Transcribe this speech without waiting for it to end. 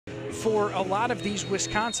for a lot of these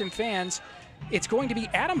Wisconsin fans, it's going to be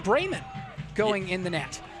Adam Brayman going in the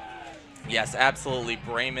net. Yes, absolutely.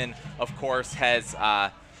 Brayman, of course, has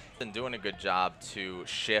been doing a good job to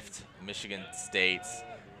shift Michigan State's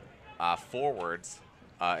forwards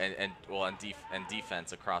and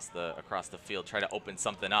defense across the field, try to open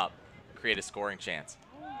something up, create a scoring chance.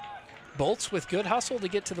 Bolts with good hustle to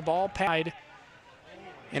get to the ball, pad,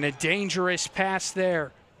 and a dangerous pass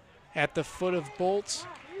there at the foot of Bolts,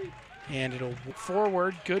 and it'll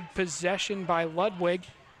forward. Good possession by Ludwig,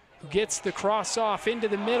 who gets the cross off into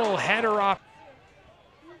the middle, header off.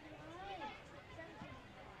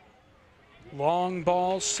 Long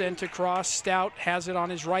ball sent across. Stout has it on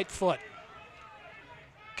his right foot.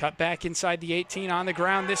 Cut back inside the 18 on the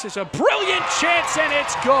ground. This is a brilliant chance, and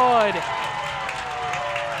it's good.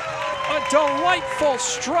 A delightful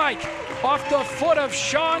strike off the foot of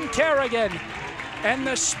Sean Kerrigan. And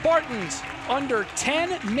the Spartans, under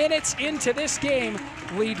 10 minutes into this game,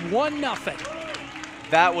 lead 1-0.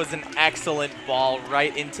 That was an excellent ball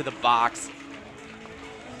right into the box.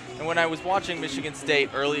 And when I was watching Michigan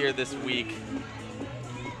State earlier this week,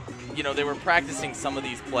 you know, they were practicing some of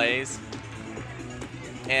these plays,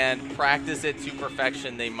 and practice it to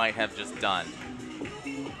perfection they might have just done.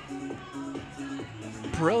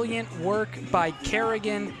 Brilliant work by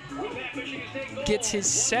Kerrigan. Gets his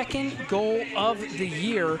second goal of the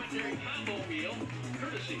year.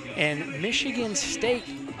 And Michigan State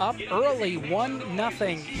up early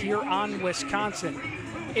 1-0 here on Wisconsin.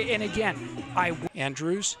 And again,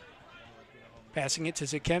 Andrews passing it to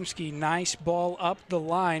Zakemski. Nice ball up the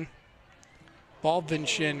line.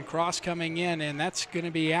 Baldvinshin cross coming in, and that's going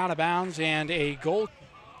to be out of bounds and a goal.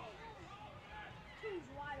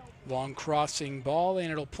 Long crossing ball,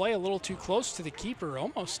 and it'll play a little too close to the keeper,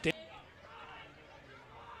 almost.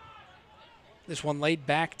 This one laid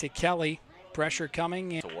back to Kelly. Pressure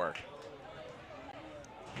coming. To work.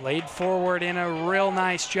 Laid forward in a real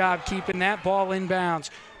nice job keeping that ball inbounds.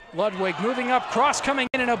 Ludwig moving up, cross coming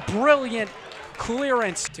in, and a brilliant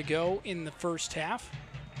clearance to go in the first half.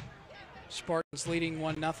 Spartans leading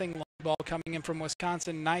 1-0. Long ball coming in from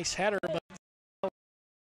Wisconsin. Nice header, but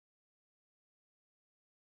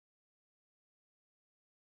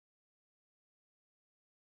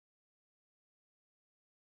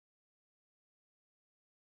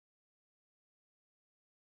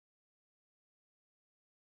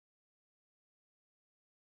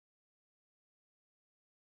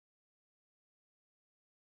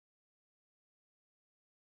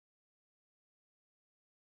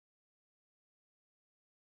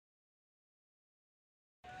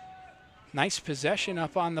nice possession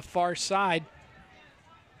up on the far side.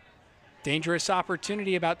 Dangerous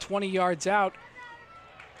opportunity about 20 yards out.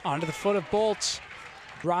 Onto the foot of Bolts.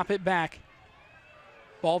 Drop it back.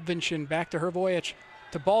 Baldvinshin back to Hrvoje.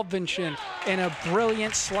 To Baldvinshin. And a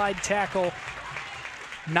brilliant slide tackle.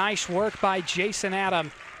 Nice work by Jason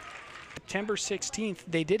Adam. September 16th,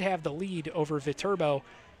 they did have the lead over Viterbo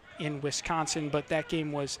in Wisconsin, but that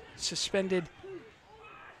game was suspended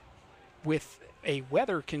with a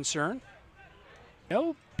weather concern.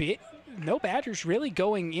 No Badgers really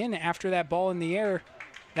going in after that ball in the air.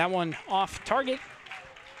 That one off target,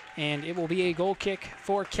 and it will be a goal kick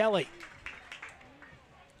for Kelly.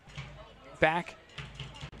 Back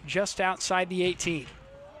just outside the 18.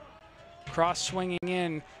 Cross swinging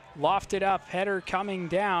in, lofted up, header coming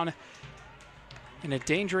down. And a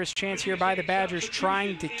dangerous chance here by the Badgers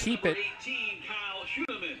trying to keep it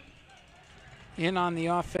in on the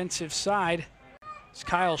offensive side.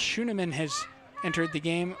 Kyle Schoenemann has entered the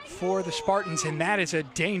game for the Spartans, and that is a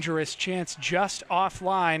dangerous chance just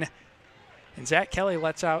offline. And Zach Kelly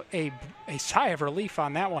lets out a sigh of relief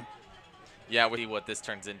on that one. Yeah, we'll see what this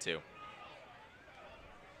turns into.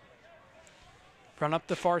 Run up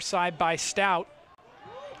the far side by Stout.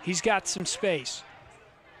 He's got some space.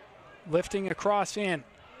 Lifting across in.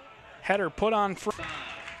 Header put on front.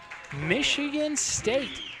 Michigan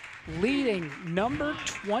State leading number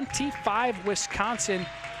 25 Wisconsin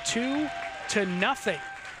 2-0.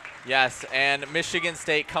 Yes, and Michigan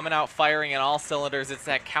State coming out firing on all cylinders. It's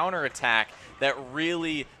that counterattack that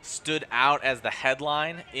really stood out as the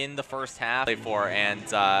headline in the first half.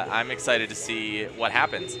 And I'm excited to see what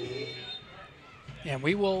happens. And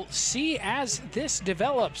we will see as this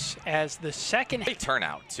develops, as the second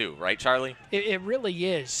turnout too, right, Charlie? It really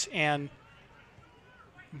is, and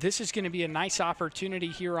this is going to be a nice opportunity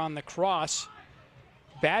here on the cross.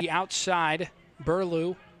 Bad outside,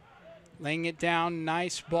 Burlew laying it down,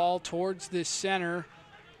 nice ball towards the center.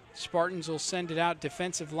 Spartans will send it out,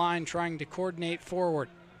 defensive line trying to coordinate forward.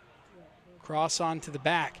 Cross onto the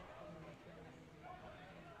back.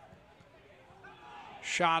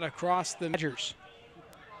 Shot across the Badgers.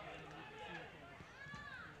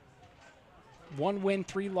 1 win,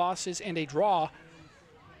 3 losses, and a draw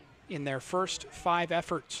in their first 5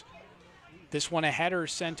 efforts. This one a header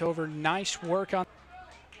sent over. Nice work on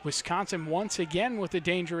Wisconsin once again with a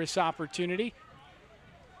dangerous opportunity.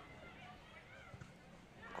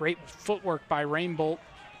 Great footwork by Rainbolt,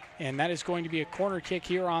 and that is going to be a corner kick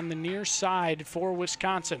here on the near side for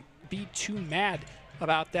Wisconsin. Be too mad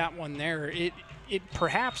about that one there. It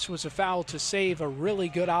perhaps was a foul to save a really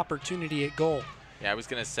good opportunity at goal. Yeah, I was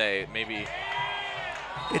going to say maybe.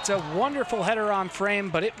 It's a wonderful header on frame,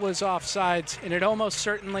 but it was offsides, and it almost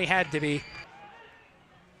certainly had to be.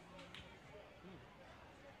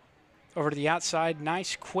 Over to the outside,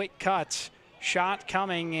 nice quick cuts. Shot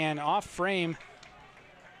coming and off frame.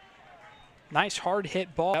 Nice hard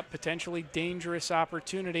hit ball, potentially dangerous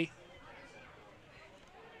opportunity.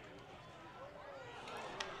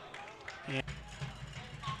 And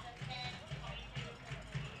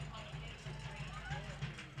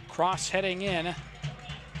cross heading in,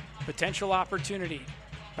 potential opportunity,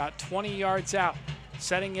 about 20 yards out,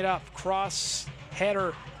 setting it up, cross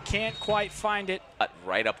header, can't quite find it.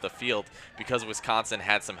 Right up the field because Wisconsin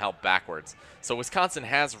had some help backwards. So Wisconsin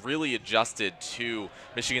has really adjusted to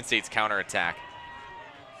Michigan State's counterattack.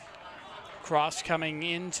 Cross coming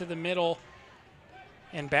into the middle,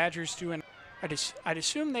 and Badgers doing. I'd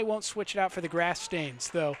assume they won't switch it out for the grass stains,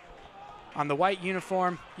 though. On the white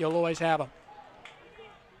uniform, you'll always have them.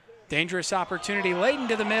 Dangerous opportunity late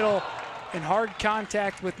into the middle, and hard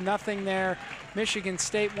contact with nothing there. Michigan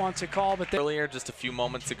State wants a call, but earlier, just a few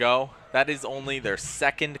moments ago, that is only their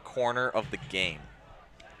second corner of the game.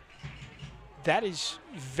 That is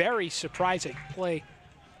very surprising play.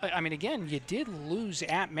 I mean, again, you did lose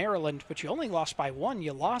at Maryland, but you only lost by 1.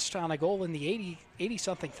 You lost on a goal in the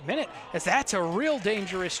 80-something minute, as that's a real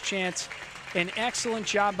dangerous chance. An excellent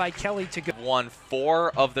job by Kelly to go. Won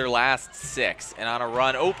 4 of their last 6, and on a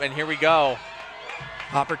run. Oh, and here we go.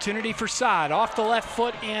 Opportunity for Saad, off the left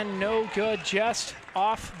foot and no good, just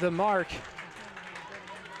off the mark.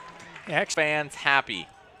 Fans happy.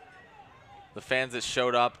 The fans that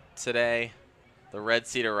showed up today, the Red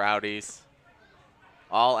Cedar Rowdies,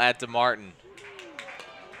 all at DeMartin.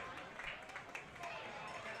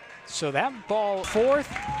 So that ball,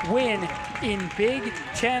 4th win in Big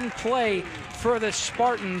Ten play for the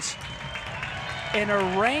Spartans, and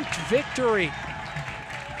a ranked victory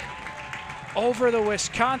over the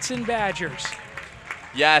Wisconsin Badgers.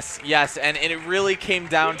 Yes, yes, and it really came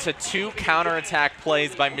down to 2 counterattack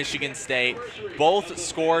plays by Michigan State, both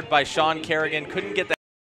scored by Sean Kerrigan. Couldn't get that.